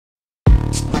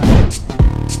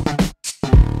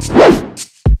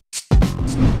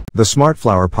The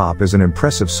Smartflower Pop is an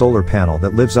impressive solar panel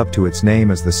that lives up to its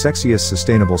name as the sexiest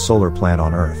sustainable solar plant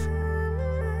on Earth.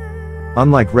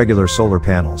 Unlike regular solar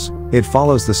panels, it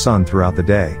follows the sun throughout the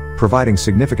day, providing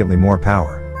significantly more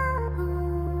power.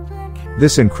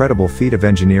 This incredible feat of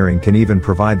engineering can even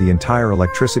provide the entire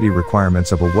electricity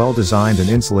requirements of a well-designed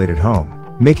and insulated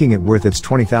home, making it worth its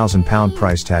 £20,000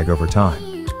 price tag over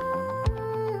time.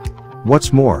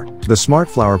 What's more, the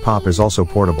Smartflower Pop is also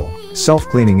portable,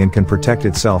 self-cleaning and can protect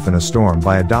itself in a storm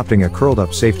by adopting a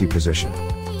curled-up safety position.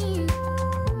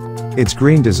 Its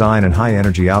green design and high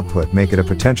energy output make it a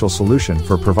potential solution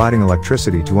for providing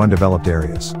electricity to undeveloped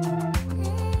areas.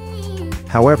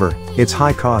 However, its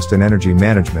high cost and energy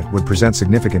management would present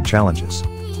significant challenges.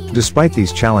 Despite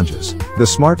these challenges, the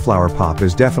Smartflower Pop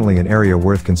is definitely an area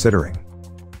worth considering.